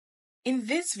In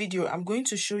this video, I'm going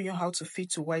to show you how to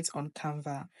fade to white on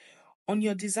Canva. On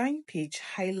your design page,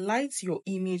 highlight your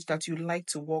image that you like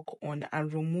to work on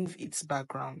and remove its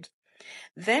background.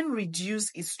 Then reduce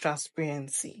its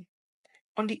transparency.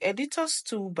 On the editor's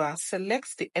toolbar,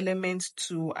 select the element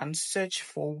tool and search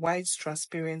for white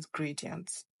transparent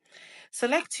gradients.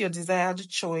 Select your desired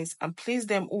choice and place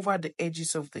them over the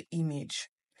edges of the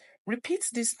image. Repeat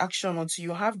this action until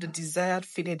you have the desired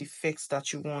faded effects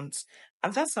that you want.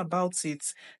 And that's about it.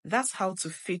 That's how to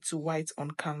fade to white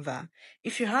on Canva.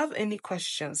 If you have any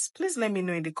questions, please let me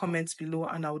know in the comments below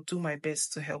and I'll do my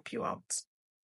best to help you out.